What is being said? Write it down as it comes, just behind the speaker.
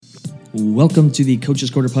Welcome to the Coach's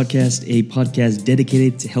Corner podcast, a podcast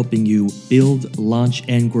dedicated to helping you build, launch,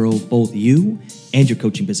 and grow both you and your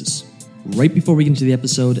coaching business. Right before we get into the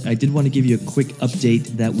episode, I did want to give you a quick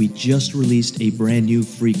update that we just released a brand new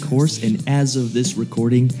free course, and as of this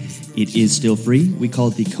recording, it is still free. We call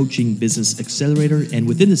it the Coaching Business Accelerator, and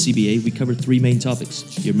within the CBA, we cover three main topics: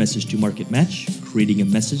 your message to market match, creating a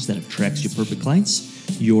message that attracts your perfect clients,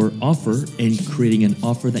 your offer, and creating an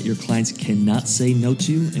offer that your clients cannot say no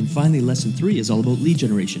to, and finally, lesson 3 is all about lead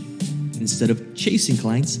generation. Instead of chasing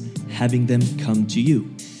clients, having them come to you.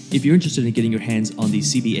 If you're interested in getting your hands on the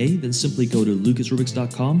CBA, then simply go to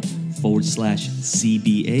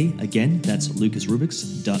lucasrubiks.com/CBA. Again, that's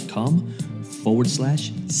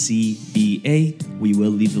lucasrubiks.com/CBA. We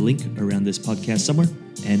will leave the link around this podcast somewhere.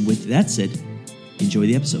 And with that said, enjoy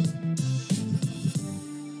the episode.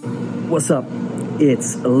 What's up?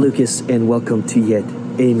 It's Lucas, and welcome to yet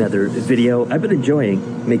another video. I've been enjoying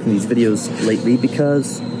making these videos lately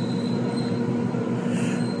because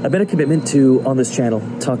I've made a commitment to, on this channel,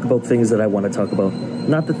 talk about things that I want to talk about.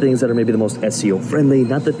 Not the things that are maybe the most SEO friendly,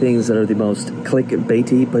 not the things that are the most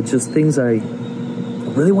clickbaity, but just things I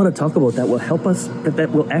really want to talk about that will help us,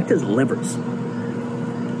 that will act as levers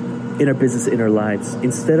in our business, in our lives,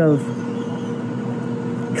 instead of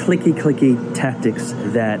clicky tactics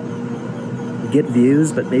that get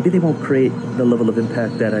views, but maybe they won't create the level of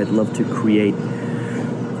impact that I'd love to create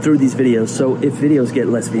through these videos. So if videos get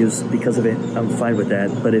less views because of it, I'm fine with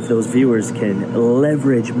that. But if those viewers can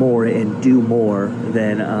leverage more and do more,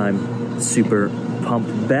 then I'm super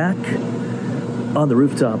pumped. Back on the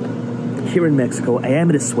rooftop here in Mexico, I am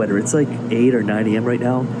in a sweater. It's like 8 or 9 a.m. right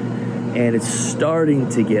now, and it's starting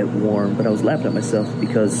to get warm, but I was laughing at myself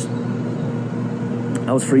because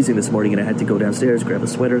I was freezing this morning and I had to go downstairs, grab a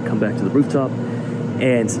sweater, come back to the rooftop,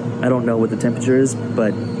 and I don't know what the temperature is,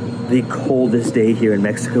 but the coldest day here in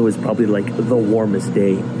Mexico is probably like the warmest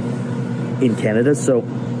day in Canada. So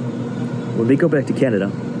when we go back to Canada,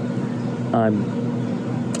 I'm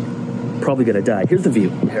probably gonna die. Here's the view.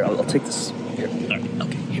 Here, I'll take this. Here. All right.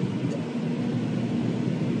 Okay. Here.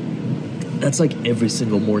 That's like every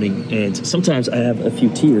single morning, and sometimes I have a few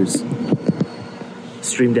tears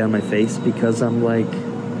stream down my face because I'm like,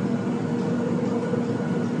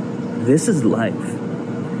 this is life.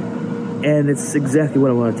 And it's exactly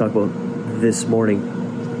what I want to talk about this morning.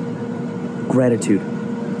 Gratitude.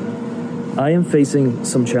 I am facing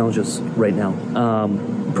some challenges right now.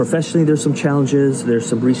 Professionally, there's some challenges. There's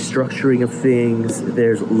some restructuring of things.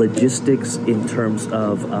 There's logistics in terms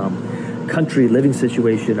of country living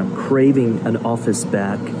situation. I'm craving an office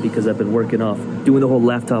back because I've been working off doing the whole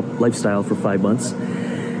laptop lifestyle for 5 months.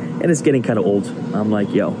 And it's getting kind of old. I'm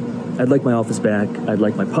like, yo, I'd like my office back. I'd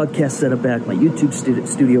like my podcast setup back, my YouTube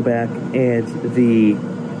studio back, and the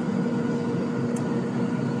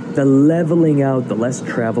leveling out, the less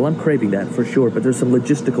travel. I'm craving that for sure, but there's some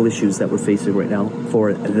logistical issues that we're facing right now.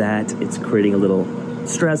 For that, it's creating a little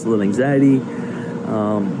stress, a little anxiety,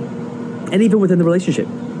 and even within the relationship,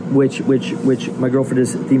 which my girlfriend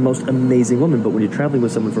is the most amazing woman, but when you're traveling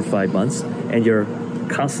with someone for 5 months and you're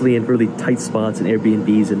constantly in really tight spots and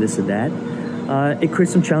Airbnbs and this and that, it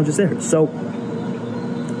creates some challenges there. So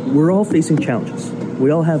we're all facing challenges.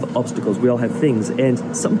 We all have obstacles. We all have things. And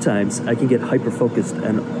sometimes I can get hyper-focused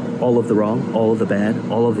on all of the wrong, all of the bad,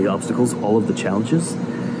 all of the obstacles, all of the challenges.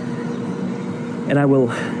 And I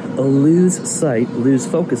will lose sight, lose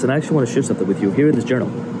focus. And I actually want to share something with you here in this journal.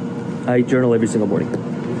 I journal every single morning,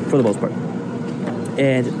 for the most part.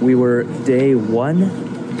 And we were day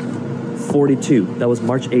 142. That was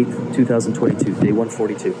March 8th, 2022. Day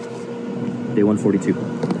 142. Day 142.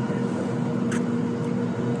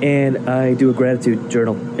 And I do a gratitude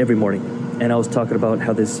journal every morning. And I was talking about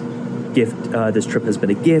how this trip has been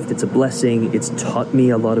a gift. It's a blessing. It's taught me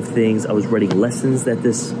a lot of things. I was writing lessons that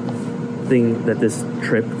this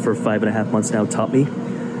trip for 5.5 months now taught me.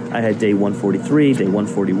 I had day 143, day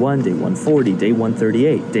 141, day 140, day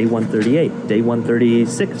 138, day 138, day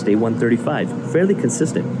 136, day 135. Fairly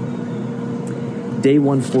consistent. Day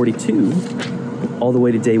 142 all the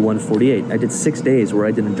way to day 148. I did 6 days where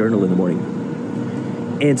I didn't journal in the morning.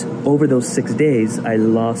 And over those 6 days, I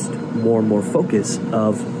lost more and more focus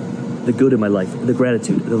of the good in my life, the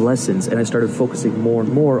gratitude, the lessons, and I started focusing more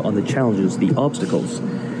and more on the challenges, the obstacles.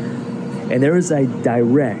 And there is a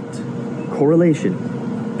direct correlation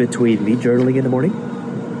between me journaling in the morning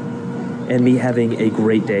and me having a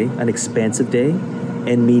great day, an expansive day,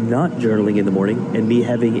 and me not journaling in the morning and me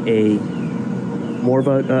having more of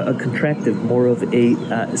a contractive, more of a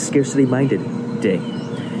scarcity-minded day.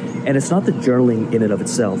 And it's not the journaling in and of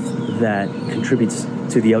itself that contributes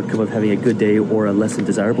to the outcome of having a good day or a less than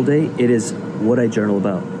desirable day. It is what I journal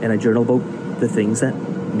about. And I journal about the things that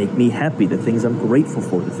make me happy, the things I'm grateful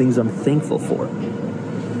for, the things I'm thankful for,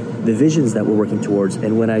 the visions that we're working towards.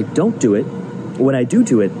 And when I do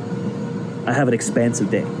it, I have an expansive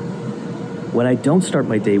day. When I don't start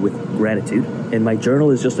my day with gratitude, and my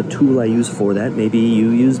journal is just a tool I use for that, maybe you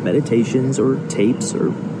use meditations or tapes or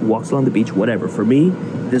walks along the beach, whatever. For me,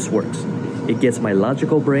 this works. It gets my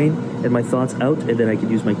logical brain and my thoughts out, and then I can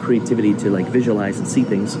use my creativity to visualize and see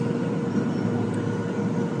things.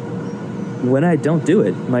 When I don't do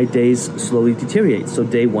it, my days slowly deteriorate. So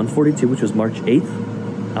day 142, which was March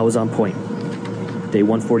 8th, I was on point. Day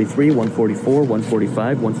 143, 144,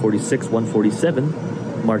 145, 146,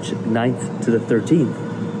 147, March 9th to the 13th.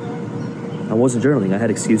 I wasn't journaling. I had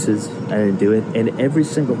excuses. I didn't do it. And every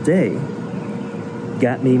single day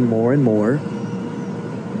got me more and more,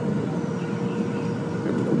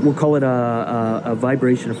 we'll call it a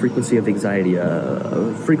vibration, a frequency of anxiety,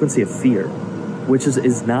 a frequency of fear, which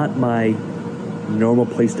is not my normal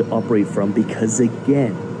place to operate from, because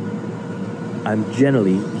again, I'm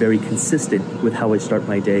generally very consistent with how I start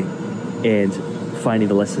my day and finding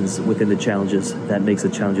the lessons within the challenges that makes the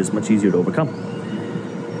challenges much easier to overcome.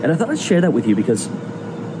 And I thought I'd share that with you because,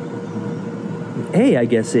 I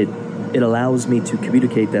guess it allows me to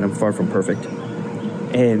communicate that I'm far from perfect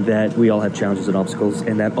and that we all have challenges and obstacles,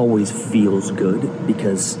 and that always feels good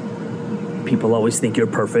because people always think you're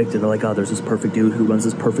perfect, and they're like, oh, there's this perfect dude who runs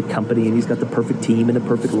this perfect company, and he's got the perfect team and a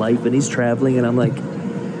perfect life, and he's traveling, and I'm like,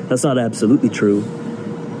 that's not absolutely true,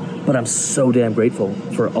 but I'm so damn grateful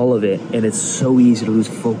for all of it, and it's so easy to lose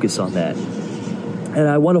focus on that. And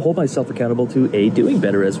I want to hold myself accountable to doing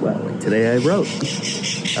better as well. Like today I wrote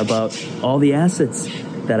about all the assets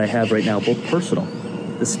that I have right now, both personal,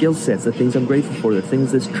 the skill sets, the things I'm grateful for, the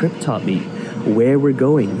things this trip taught me, where we're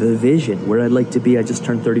going, the vision, where I'd like to be. I just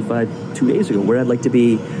turned 35 2 days ago, where I'd like to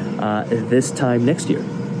be this time next year.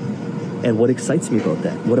 And what excites me about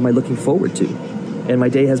that? What am I looking forward to? And my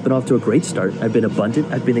day has been off to a great start. I've been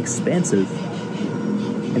abundant. I've been expansive.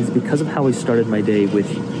 And it's because of how I started my day with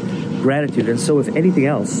gratitude. And so if anything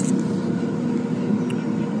else,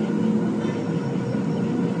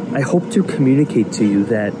 I hope to communicate to you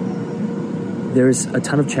that there's a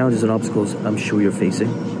ton of challenges and obstacles I'm sure you're facing,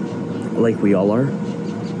 like we all are.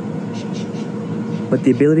 But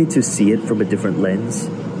the ability to see it from a different lens,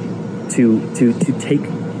 to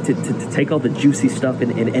take all the juicy stuff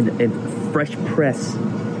and fresh press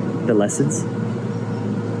the lessons,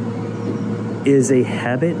 is a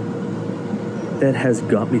habit that has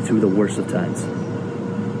got me through the worst of times,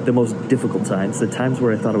 the most difficult times, the times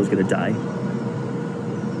where I thought I was going to die.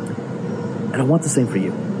 And I want the same for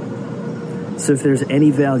you. So if there's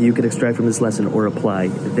any value you could extract from this lesson or apply,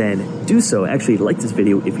 then do so. Actually, like this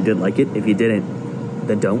video if you did like it. If you didn't,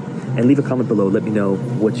 then don't. And leave a comment below. Let me know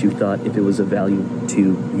what you thought, if it was of value to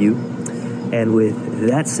you. And with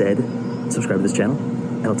that said, subscribe to this channel,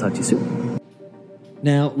 and I'll talk to you soon.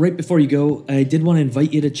 Now, right before you go, I did want to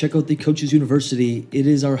invite you to check out the Coaches University. It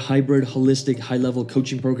is our hybrid, holistic, high-level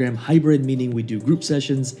coaching program. Hybrid meaning we do group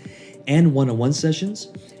sessions and one-on-one sessions.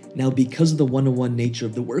 Now, because of the one-on-one nature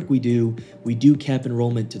of the work we do cap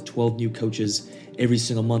enrollment to 12 new coaches every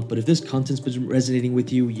single month. But if this content's been resonating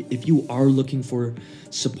with you, if you are looking for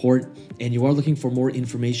support and you are looking for more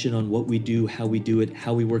information on what we do, how we do it,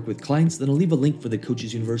 how we work with clients, then I'll leave a link for the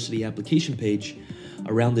Coaches University application page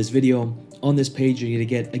around this video. On this page, you're going to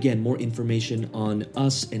get, again, more information on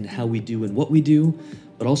us and how we do and what we do,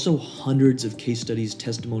 but also hundreds of case studies,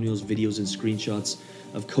 testimonials, videos, and screenshots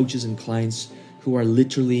of coaches and clients who are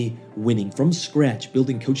literally winning from scratch,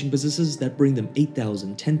 building coaching businesses that bring them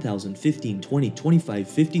 $8,000, $10,000, $15,000, $20,000,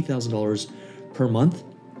 $25,000, $50,000 per month.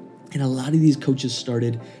 And a lot of these coaches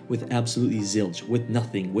started with absolutely zilch, with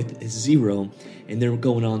nothing, with zero, and they're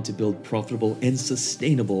going on to build profitable and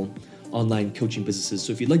sustainable online coaching businesses.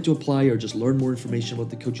 So if you'd like to apply or just learn more information about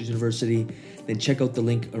the Coaches University, then check out the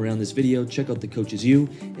link around this video, check out the Coaches U,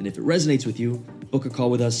 and if it resonates with you, book a call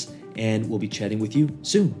with us, and we'll be chatting with you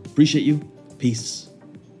soon. Appreciate you. Peace.